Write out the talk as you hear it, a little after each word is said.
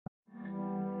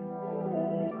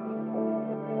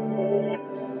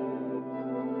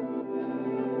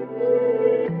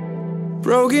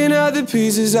Broken are the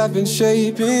pieces I've been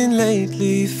shaping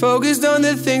lately. Focused on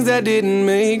the things that didn't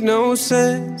make no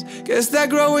sense. Guess that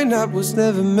growing up was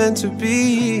never meant to be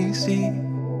easy.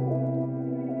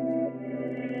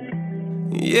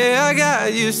 Yeah, I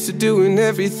got used to doing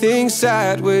everything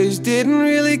sideways. Didn't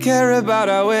really care about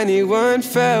how anyone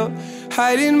felt.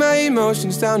 Hiding my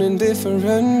emotions down in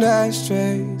different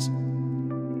ashtrays.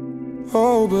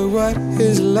 Oh, but what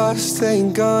is lost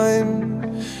ain't gone.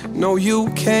 No, you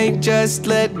can't just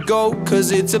let go,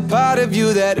 'cause it's a part of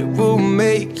you that it will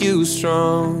make you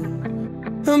strong.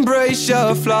 Embrace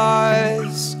your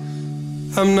flaws.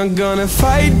 I'm not gonna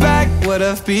fight back what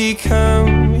I've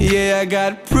become. Yeah, I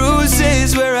got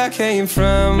bruises where I came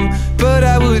from, but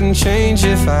I wouldn't change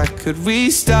if I could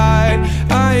restart.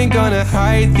 I ain't gonna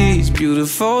hide these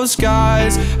beautiful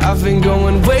scars. I've been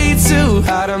going way too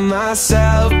hard on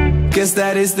myself. Guess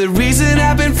that is the reason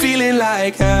I've been feeling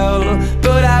like hell.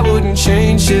 But I wouldn't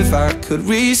change if I could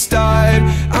restart.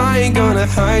 I ain't gonna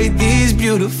hide these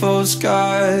beautiful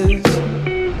scars.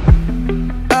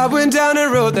 I went down a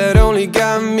road that only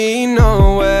got me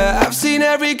nowhere. I've seen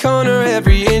every corner,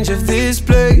 every inch of this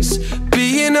place.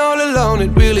 Being all alone,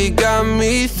 it really got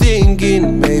me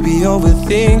thinking, maybe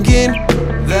overthinking,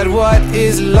 that what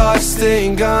is lost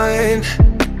ain't gone.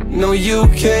 No, you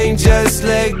can't just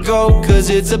let go, 'cause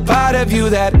it's a part of you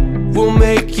that will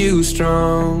make you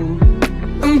strong.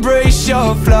 Embrace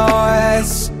your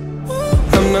flaws.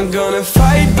 I'm not gonna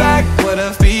fight back what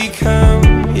I've become.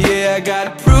 Yeah, I got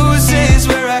bruises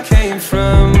where I came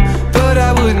from, but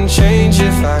I wouldn't change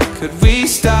if I could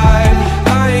restart.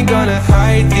 I ain't gonna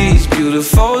hide these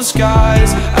beautiful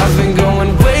scars. I've been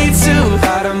going way too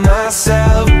hard on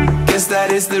myself. Guess that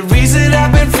is the reason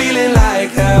I've been feeling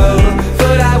like hell.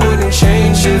 But I wouldn't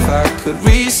change if I could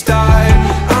restart.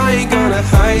 I ain't gonna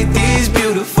hide these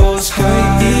beautiful scars.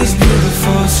 Hide these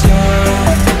beautiful scars.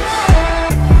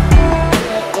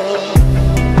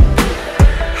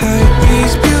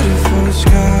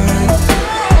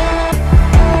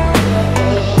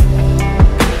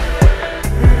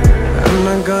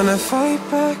 Gonna fight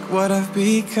back what I've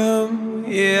become.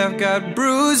 Yeah, I've got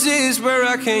bruises where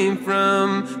I came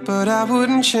from, but I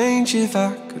wouldn't change if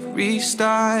I could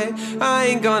restart. I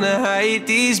ain't gonna hide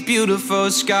these beautiful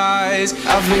skies.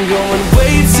 I've been going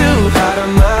way too hard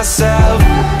on myself.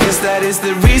 Guess that is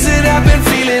the reason I've been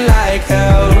feeling like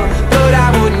hell. But I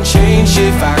wouldn't change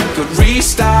if I could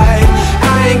restart.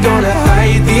 I ain't gonna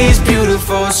hide these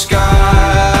beautiful skies.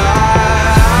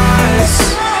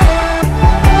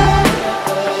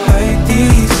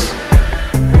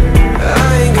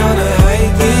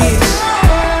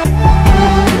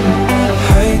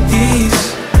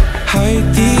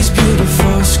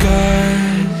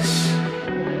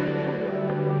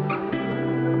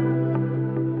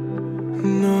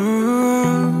 No.